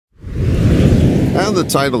And the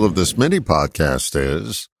title of this mini podcast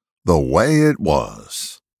is The Way It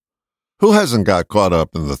Was. Who hasn't got caught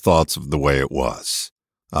up in the thoughts of the way it was?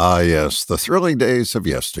 Ah, yes, the thrilling days of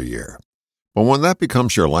yesteryear. But when that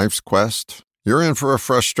becomes your life's quest, you're in for a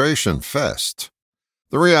frustration fest.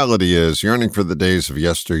 The reality is, yearning for the days of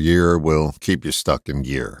yesteryear will keep you stuck in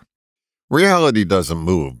gear. Reality doesn't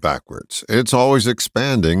move backwards. It's always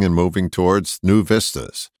expanding and moving towards new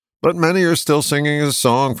vistas. But many are still singing a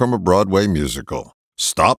song from a Broadway musical.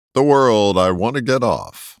 Stop the world, I want to get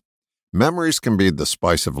off. Memories can be the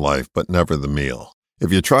spice of life, but never the meal.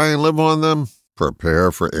 If you try and live on them,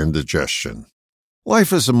 prepare for indigestion.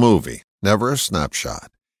 Life is a movie, never a snapshot.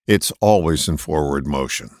 It's always in forward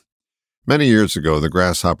motion. Many years ago, the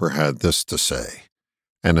grasshopper had this to say: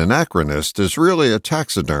 an anachronist is really a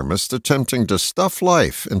taxidermist attempting to stuff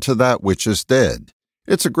life into that which is dead.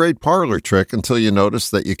 It's a great parlor trick until you notice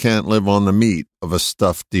that you can't live on the meat of a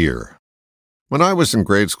stuffed deer. When I was in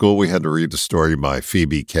grade school, we had to read a story by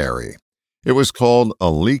Phoebe Cary. It was called A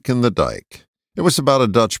Leak in the Dike. It was about a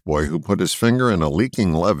Dutch boy who put his finger in a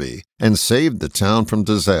leaking levee and saved the town from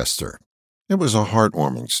disaster. It was a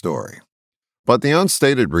heartwarming story. But the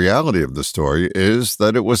unstated reality of the story is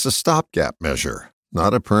that it was a stopgap measure,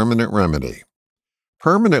 not a permanent remedy.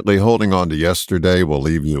 Permanently holding on to yesterday will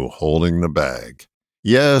leave you holding the bag.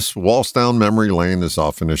 Yes, waltz down memory lane as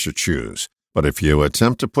often as you choose, but if you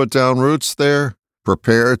attempt to put down roots there,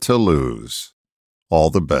 prepare to lose. All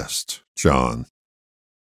the best, John.